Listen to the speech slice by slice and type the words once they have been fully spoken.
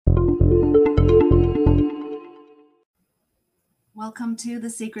Welcome to the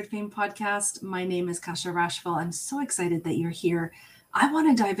Sacred Fame Podcast. My name is Kasha Rashfal. I'm so excited that you're here. I want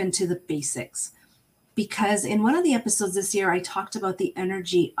to dive into the basics because in one of the episodes this year, I talked about the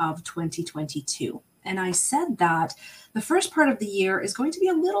energy of 2022. And I said that the first part of the year is going to be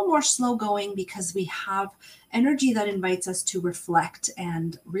a little more slow going because we have energy that invites us to reflect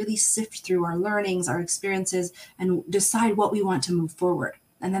and really sift through our learnings, our experiences, and decide what we want to move forward.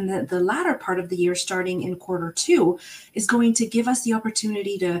 And then the latter part of the year, starting in Q2, is going to give us the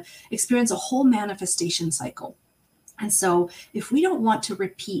opportunity to experience a whole manifestation cycle. And so if we don't want to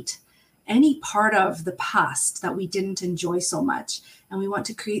repeat any part of the past that we didn't enjoy so much, and we want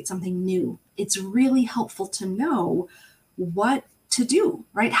to create something new, it's really helpful to know what to do,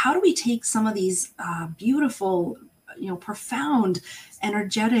 right? How do we take some of these beautiful, profound,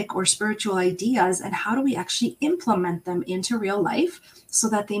 energetic or spiritual ideas, and how do we actually implement them into real life so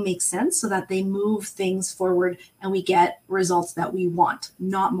that they make sense, so that they move things forward and we get results that we want,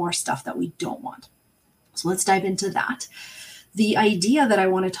 not more stuff that we don't want. So let's dive into that. The idea that I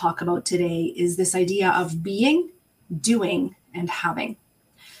want to talk about today is this idea of being, doing, and having.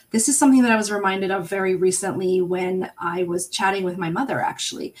 This is something that I was reminded of very recently when I was chatting with my mother,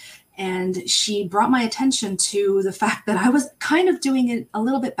 actually. And she brought my attention to the fact that I was kind of doing it a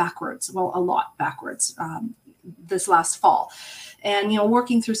little bit backwards, well, a lot backwards this last fall. And,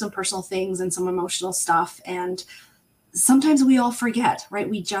 working through some personal things and some emotional stuff. And sometimes we all forget, right?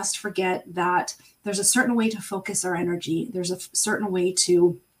 We just forget that there's a certain way to focus our energy. There's a certain way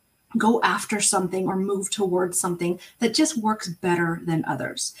to go after something or move towards something that just works better than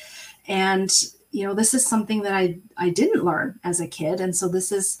others. And, this is something that I didn't learn as a kid. And so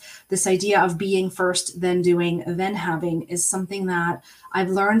this idea of being first, then doing, then having is something that I've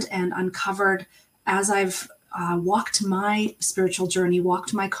learned and uncovered as I've walked my spiritual journey,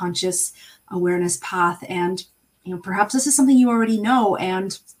 walked my conscious awareness path. And, perhaps this is something you already know,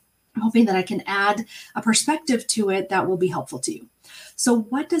 and I'm hoping that I can add a perspective to it that will be helpful to you. So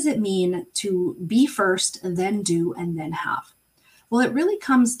what does it mean to be first, then do, and then have? Well, it really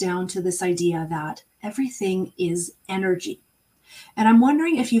comes down to this idea that everything is energy. And I'm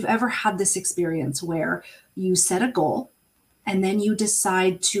wondering if you've ever had this experience where you set a goal and then you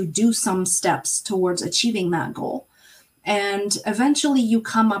decide to do some steps towards achieving that goal. And eventually you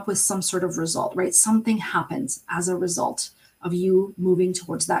come up with some sort of result, right? Something happens as a result of you moving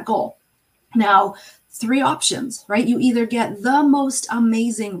towards that goal. Now, three options, right? You either get the most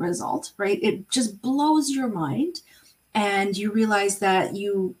amazing result, right? It just blows your mind and you realize that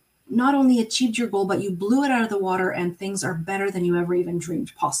you not only achieved your goal, but you blew it out of the water and things are better than you ever even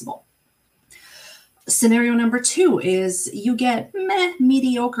dreamed possible. Scenario number two is you get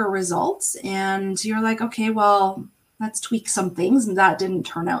mediocre results and you're like, okay, well, let's tweak some things. And that didn't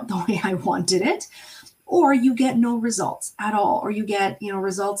turn out the way I wanted it. Or you get no results at all, or you get,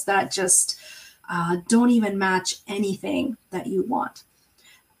 results that just don't even match anything that you want,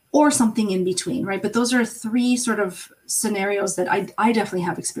 or something in between, right? But those are three sort of scenarios that I definitely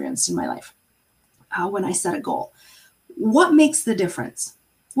have experienced in my life when I set a goal. What makes the difference?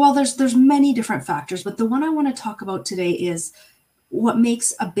 Well, there's many different factors, but the one I want to talk about today is what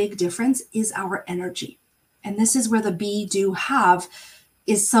makes a big difference is our energy. And this is where the be, do, have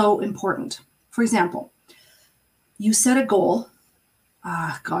is so important. For example, you set a goal.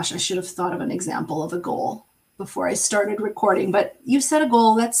 I should have thought of an example of a goal before I started recording, but you set a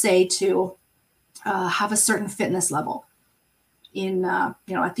goal, let's say, to have a certain fitness level. At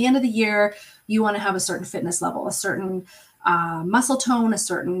the end of the year, you want to have a certain fitness level, a certain muscle tone, a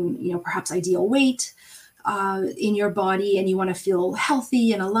certain, perhaps ideal weight in your body, and you want to feel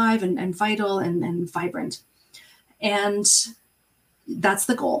healthy and alive and vital and vibrant. And that's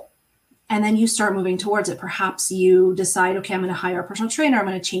the goal. And then you start moving towards it. Perhaps you decide, okay, I'm going to hire a personal trainer. I'm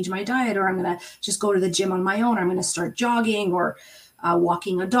going to change my diet, or I'm going to just go to the gym on my own. Or I'm going to start jogging or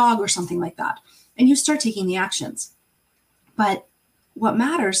walking a dog or something like that. And you start taking the actions. But what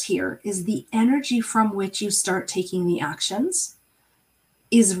matters here is the energy from which you start taking the actions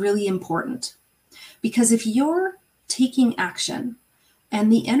is really important. Because if you're taking action and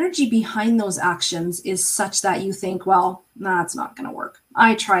the energy behind those actions is such that you think, well, it's not going to work.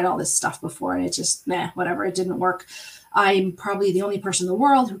 I tried all this stuff before and it just, whatever, it didn't work. I'm probably the only person in the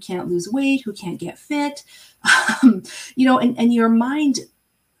world who can't lose weight, who can't get fit. And your mind,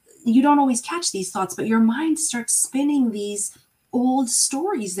 you don't always catch these thoughts, but your mind starts spinning these old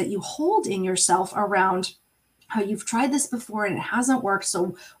stories that you hold in yourself around how you've tried this before and it hasn't worked.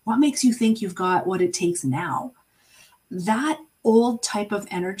 So what makes you think you've got what it takes now? That old type of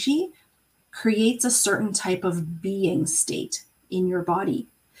energy creates a certain type of being state in your body.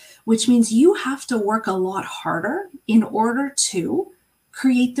 which means you have to work a lot harder in order to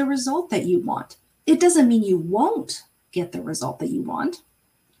create the result that you want. It doesn't mean you won't get the result that you want,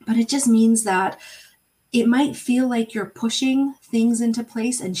 but it just means that it might feel like you're pushing things into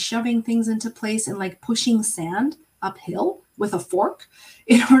place and shoving things into place and like pushing sand uphill with a fork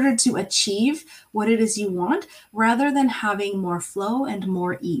in order to achieve what it is you want, rather than having more flow and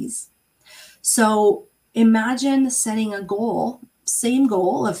more ease. So imagine setting a goal, same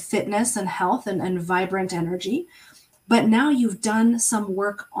goal of fitness and health and vibrant energy, but now you've done some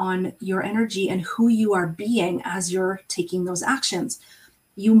work on your energy and who you are being as you're taking those actions.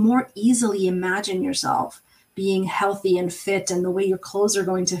 You more easily imagine yourself being healthy and fit, and the way your clothes are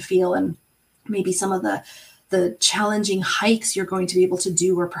going to feel, and maybe some of the challenging hikes you're going to be able to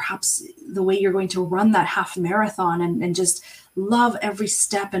do, or perhaps the way you're going to run that half marathon and just love every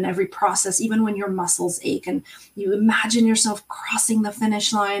step and every process, even when your muscles ache, and you imagine yourself crossing the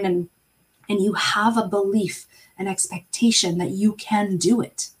finish line, and you have a belief, an expectation that you can do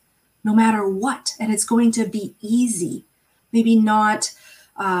it no matter what, and it's going to be easy. Maybe not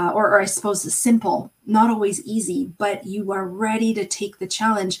or I suppose simple, not always easy, but you are ready to take the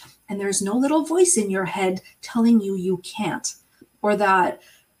challenge, and there's no little voice in your head telling you you can't, or that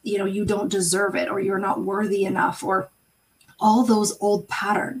you don't deserve it, or you're not worthy enough, or all those old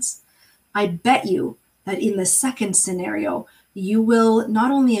patterns. I bet you that in the second scenario, you will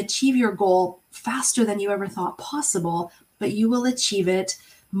not only achieve your goal faster than you ever thought possible, but you will achieve it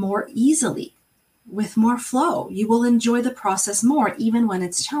more easily, with more flow. You will enjoy the process more, even when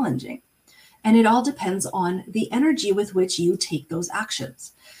it's challenging. And it all depends on the energy with which you take those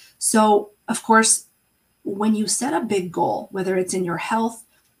actions. So, of course, when you set a big goal, whether it's in your health,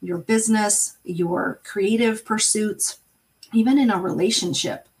 your business, your creative pursuits, even in a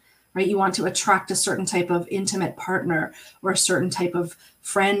relationship, right? You want to attract a certain type of intimate partner, or a certain type of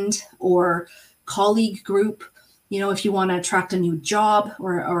friend or colleague group. If you want to attract a new job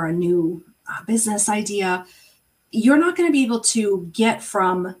or a new business idea, you're not going to be able to get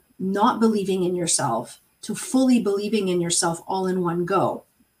from not believing in yourself to fully believing in yourself all in one go.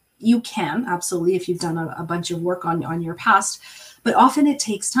 You can, absolutely, if you've done a bunch of work on your past, but often it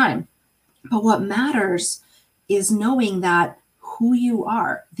takes time. But what matters is knowing that who you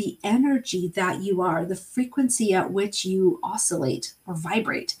are, the energy that you are, the frequency at which you oscillate or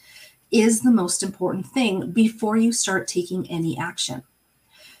vibrate is the most important thing before you start taking any action.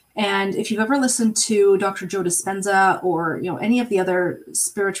 And if you've ever listened to Dr. Joe Dispenza, or any of the other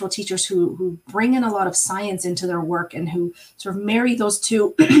spiritual teachers who bring in a lot of science into their work, and who sort of marry those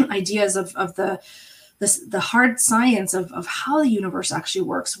two ideas of the hard science of how the universe actually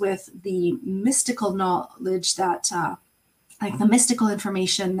works with the mystical knowledge that, like the mystical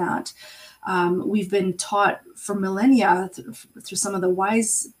information that we've been taught for millennia through some of the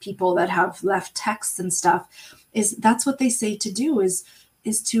wise people that have left texts and stuff, that's what they say to do is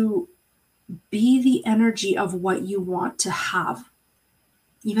to be the energy of what you want to have.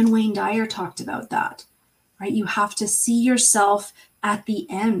 Even Wayne Dyer talked about that, right? You have to see yourself at the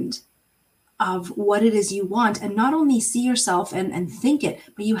end of what it is you want, and not only see yourself and think it,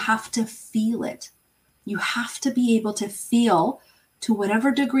 but you have to feel it. You have to be able to feel, to whatever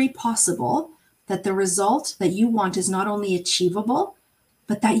degree possible, that the result that you want is not only achievable,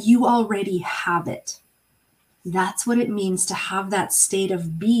 but that you already have it. That's what it means to have that state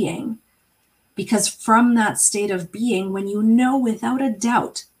of being. Because from that state of being, when you know without a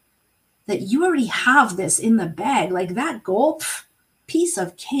doubt that you already have this in the bag, like that goal, piece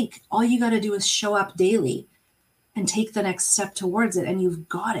of cake, all you got to do is show up daily and take the next step towards it, and you've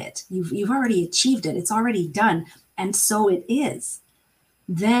got it. You've already achieved it. It's already done. And so it is.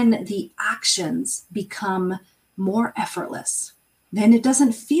 Then the actions become more effortless. Then it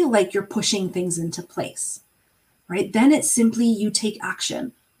doesn't feel like you're pushing things into place. Right? Then it's simply you take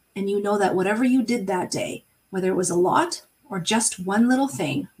action, and you know that whatever you did that day, whether it was a lot or just one little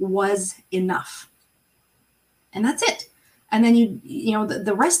thing, was enough. And that's it. And then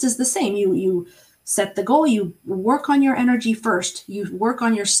the rest is the same. You set the goal, you work on your energy first, you work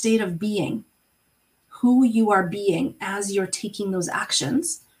on your state of being, who you are being as you're taking those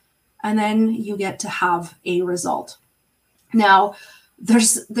actions, and then you get to have a result. Now,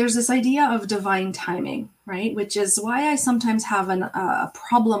 there's this idea of divine timing, right? Which is why I sometimes have a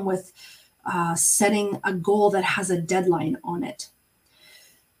problem with setting a goal that has a deadline on it.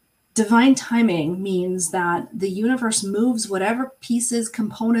 Divine timing means that the universe moves whatever pieces,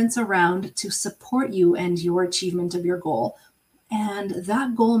 components around to support you and your achievement of your goal. And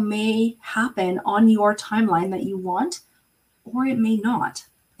that goal may happen on your timeline that you want, or it may not.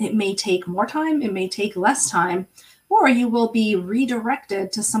 It may take more time, it may take less time, or you will be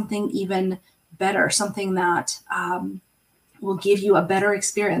redirected to something even better, something that will give you a better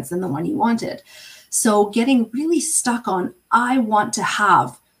experience than the one you wanted. So getting really stuck on, I want to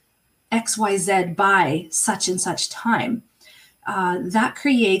have XYZ by such and such time, that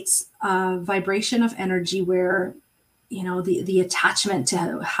creates a vibration of energy where, the attachment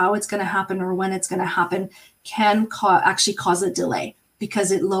to how it's going to happen or when it's going to happen can actually cause a delay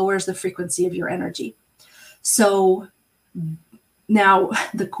because it lowers the frequency of your energy. So now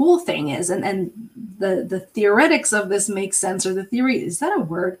the cool thing is, and the theoretics of this make sense, or the theory, is that a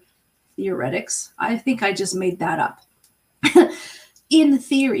word? Theoretics? I think I just made that up. In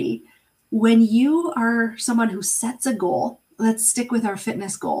theory, when you are someone who sets a goal, let's stick with our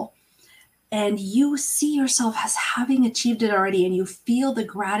fitness goal, and you see yourself as having achieved it already, and you feel the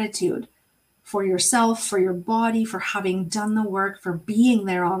gratitude for yourself, for your body, for having done the work, for being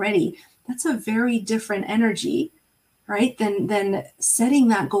there already, that's a very different energy, right? Than setting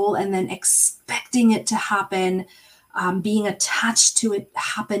that goal and then expecting it to happen, being attached to it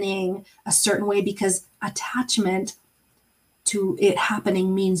happening a certain way, because attachment to it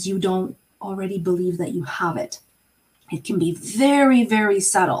happening means you don't already believe that you have it. It can be very, very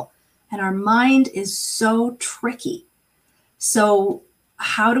subtle. And our mind is so tricky. So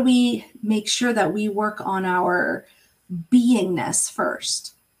how do we make sure that we work on our beingness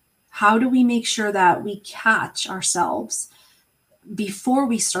first? How do we make sure that we catch ourselves before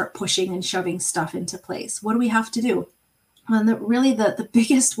we start pushing and shoving stuff into place? What do we have to do? And really the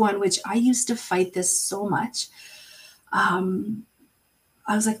biggest one, which I used to fight this so much,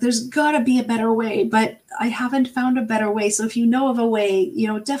 I was like, there's got to be a better way, but I haven't found a better way. So if you know of a way,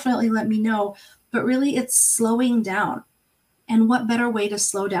 definitely let me know. But really, it's slowing down. And what better way to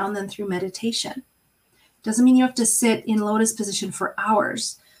slow down than through meditation? Doesn't mean you have to sit in lotus position for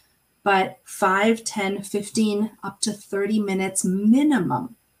hours, but 5, 10, 15, up to 30 minutes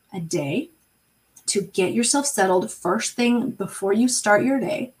minimum a day to get yourself settled first thing before you start your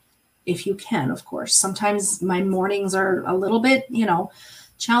day. If you can, of course. Sometimes my mornings are a little bit,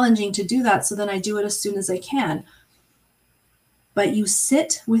 challenging to do that. So then I do it as soon as I can. But you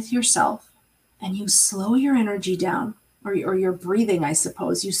sit with yourself and you slow your energy down, or your breathing, I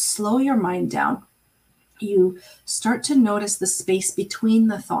suppose. You slow your mind down. You start to notice the space between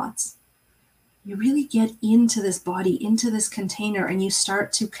the thoughts. You really get into this body, into this container, and you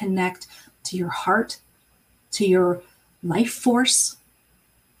start to connect to your heart, to your life force,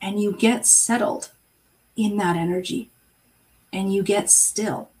 and you get settled in that energy, and you get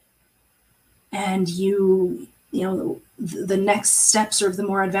still. And the next steps, or the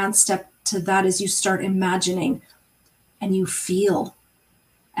more advanced step to that, is you start imagining, and you feel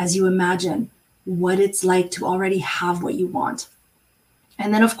as you imagine what it's like to already have what you want.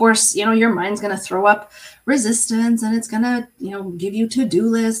 And then, of course, your mind's going to throw up resistance, and it's going to, give you to-do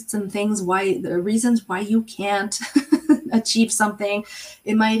lists and things, the reasons why you can't achieve something.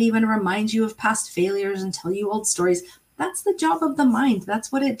 It might even remind you of past failures and tell you old stories. That's the job of the mind.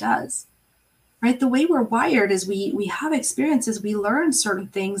 That's what it does, right? The way we're wired is we have experiences, we learn certain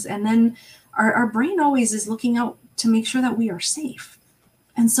things, and then our brain always is looking out to make sure that we are safe.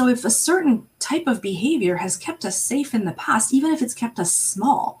 And so if a certain type of behavior has kept us safe in the past, even if it's kept us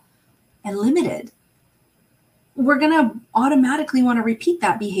small and limited, we're going to automatically want to repeat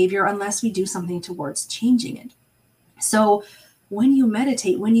that behavior unless we do something towards changing it. So when you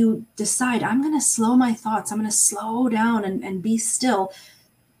meditate, when you decide, I'm going to slow my thoughts, I'm going to slow down and be still,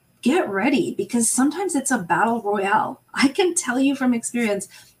 get ready, because sometimes it's a battle royale. I can tell you from experience,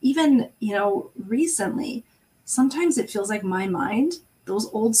 even, recently, sometimes it feels like my mind, those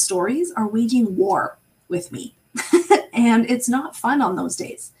old stories, are waging war with me. And it's not fun on those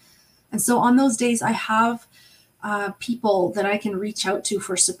days. And so on those days, I have people that I can reach out to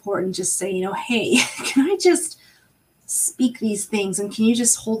for support and just say, hey, can I just speak these things, and can you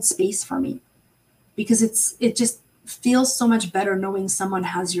just hold space for me? Because it just feels so much better knowing someone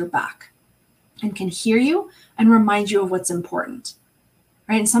has your back and can hear you and remind you of what's important,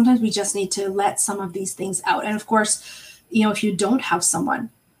 right? And sometimes we just need to let some of these things out. And of course, if you don't have someone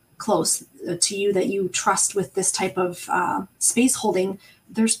close to you that you trust with this type of space holding,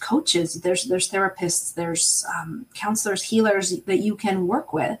 there's coaches, there's therapists, there's counselors, healers that you can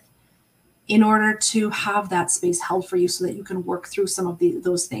work with in order to have that space held for you, so that you can work through some of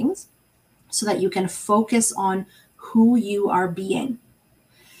those things, so that you can focus on who you are being.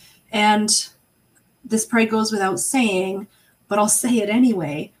 And this probably goes without saying, but I'll say it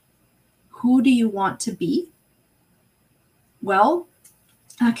anyway. Who do you want to be? Well,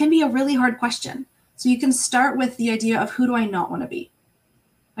 that can be a really hard question. So you can start with the idea of, who do I not want to be?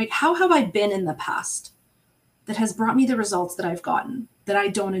 Like, how have I been in the past? that has brought me the results that I've gotten that I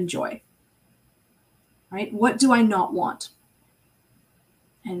don't enjoy? Right? What do I not want?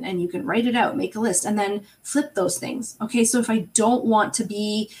 And you can write it out, make a list, and then flip those things. Okay, so if I don't want to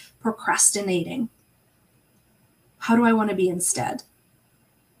be procrastinating, how do I want to be instead?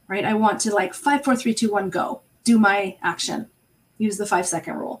 Right? I want to 5, 4, 3, 2, 1, go. Do my action. Use the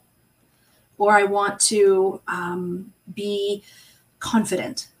 5-second rule. Or I want to be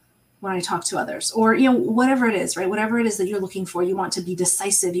confident when I talk to others, or, whatever it is, right? Whatever it is that you're looking for, you want to be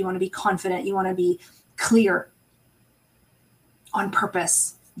decisive, you want to be confident, you want to be clear, on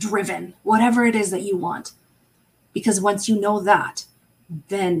purpose, driven, whatever it is that you want. Because once you know that,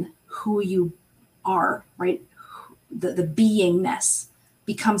 then who you are, right? The beingness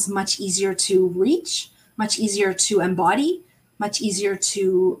becomes much easier to reach, much easier to embody, much easier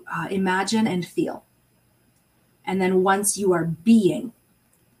to imagine and feel. And then once you are being,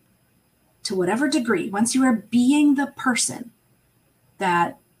 to whatever degree, once you are being the person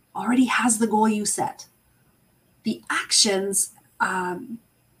that already has the goal you set, the actions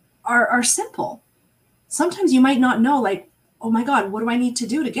are simple. Sometimes you might not know, oh my God, what do I need to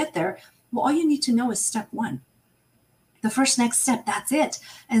do to get there? Well, all you need to know is step 1. The first next step, that's it.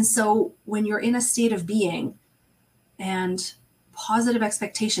 And so when you're in a state of being and positive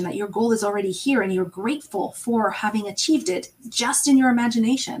expectation that your goal is already here and you're grateful for having achieved it just in your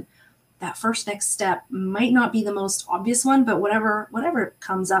imagination, that first next step might not be the most obvious one, but whatever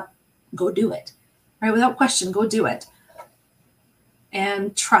comes up, go do it. Right? Without question, go do it.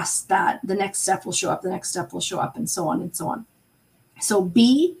 And trust that the next step will show up, the next step will show up, and so on and so on. So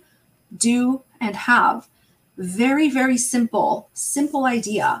be, do, and have. Very, very simple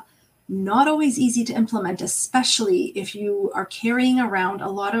idea. Not always easy to implement, especially if you are carrying around a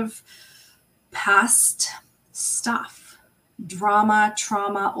lot of past stuff, drama,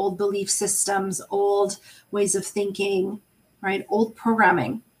 trauma, old belief systems, old ways of thinking, right? Old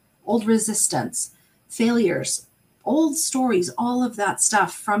programming, old resistance, failures, old stories, all of that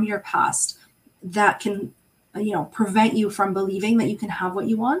stuff from your past that can, prevent you from believing that you can have what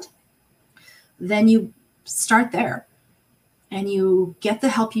you want. Then you start there and you get the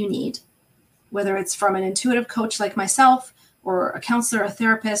help you need, whether it's from an intuitive coach like myself or a counselor, a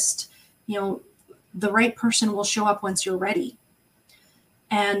therapist. The right person will show up once you're ready.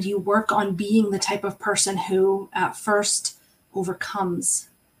 And you work on being the type of person who at first overcomes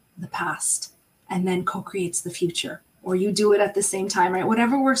the past and then co-creates the future, or you do it at the same time, right?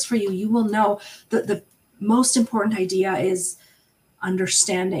 Whatever works for you, you will know that the most important idea is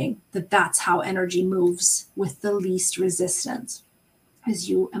understanding that that's how energy moves with the least resistance. As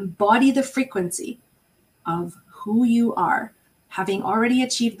you embody the frequency of who you are, having already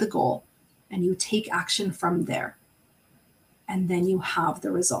achieved the goal, and you take action from there, and then you have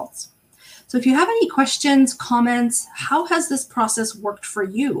the results. So if you have any questions, comments, how has this process worked for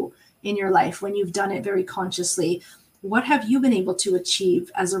you in your life when you've done it very consciously? What have you been able to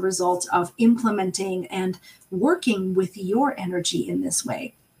achieve as a result of implementing and working with your energy in this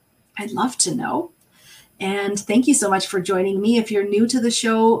way? I'd love to know. And thank you so much for joining me. If you're new to the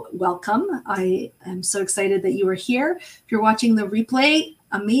show, welcome. I am so excited that you are here. If you're watching the replay,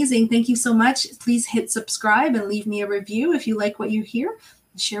 amazing. Thank you so much. Please hit subscribe and leave me a review if you like what you hear.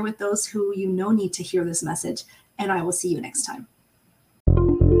 Share with those who you know need to hear this message. And I will see you next time.